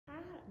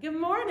Good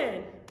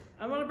morning.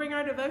 I'm going to bring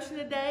our devotion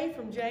today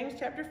from James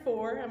chapter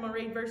 4. I'm going to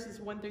read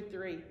verses 1 through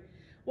 3.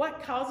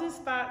 What causes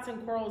fights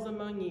and quarrels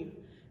among you?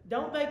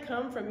 Don't they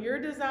come from your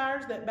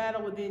desires that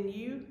battle within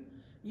you?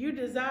 You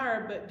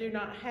desire but do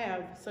not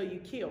have, so you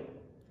kill.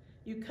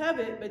 You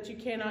covet but you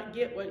cannot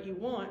get what you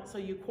want, so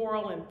you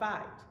quarrel and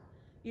fight.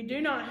 You do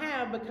not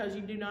have because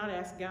you do not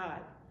ask God.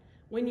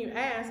 When you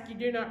ask, you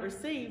do not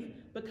receive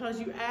because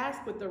you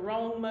ask with the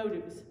wrong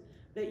motives,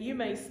 that you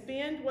may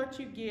spend what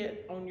you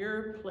get on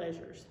your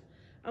pleasures.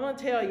 I'm going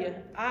to tell you,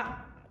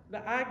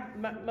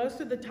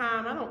 most of the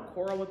time, I don't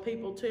quarrel with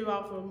people too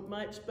often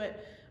much,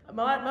 but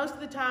most of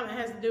the time it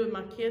has to do with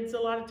my kids a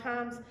lot of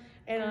times.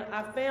 And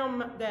I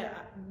found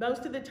that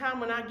most of the time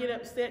when I get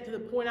upset to the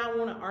point I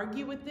want to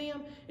argue with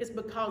them, it's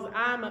because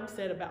I'm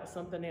upset about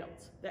something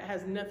else that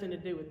has nothing to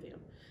do with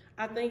them.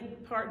 I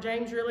think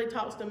James really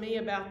talks to me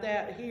about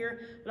that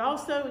here, but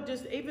also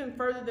just even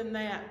further than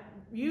that,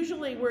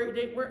 usually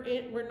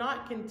we're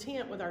not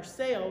content with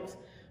ourselves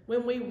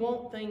when we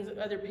want things that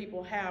other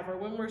people have, or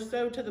when we're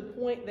so to the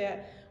point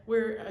that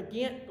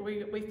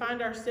we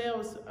find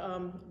ourselves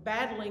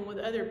battling with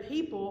other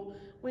people,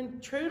 when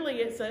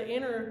truly it's an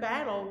inner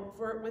battle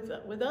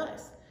with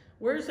us.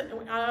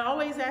 I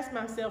always ask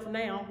myself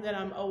now that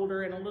I'm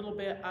older and a little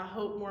bit, I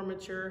hope, more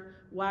mature,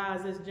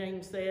 wise, as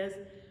James says,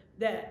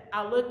 that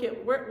I look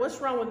at what's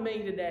wrong with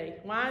me today.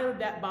 Why would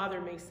that bother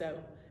me so?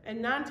 And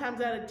 9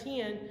 times out of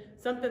 10,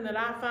 something that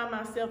I find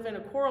myself in a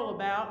quarrel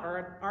about, or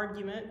an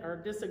argument or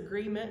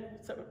disagreement,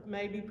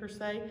 maybe per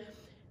se,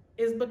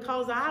 is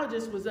because I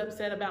just was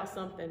upset about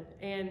something,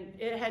 and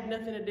it had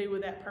nothing to do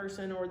with that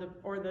person or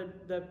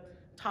the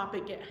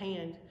topic at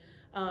hand.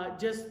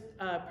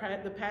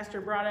 The pastor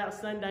brought out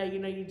Sunday,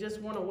 you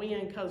just want to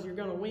win because you're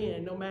going to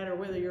win, no matter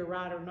whether you're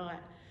right or not.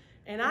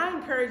 And I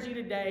encourage you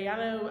today, I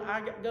know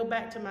I go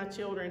back to my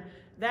children,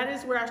 that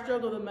is where I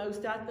struggle the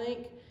most, I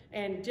think,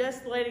 and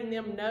just letting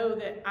them know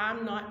that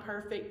I'm not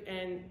perfect,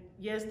 and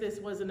yes, this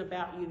wasn't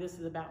about you, this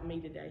is about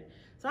me today.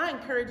 So I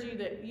encourage you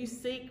that you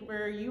seek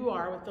where you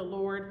are with the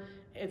Lord,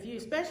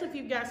 especially if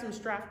you've got some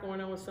strife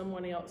going on with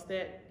someone else,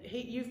 that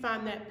you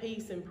find that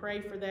peace and pray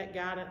for that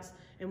guidance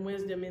and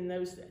wisdom in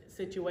those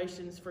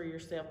situations for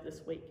yourself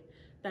this week.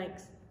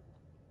 Thanks.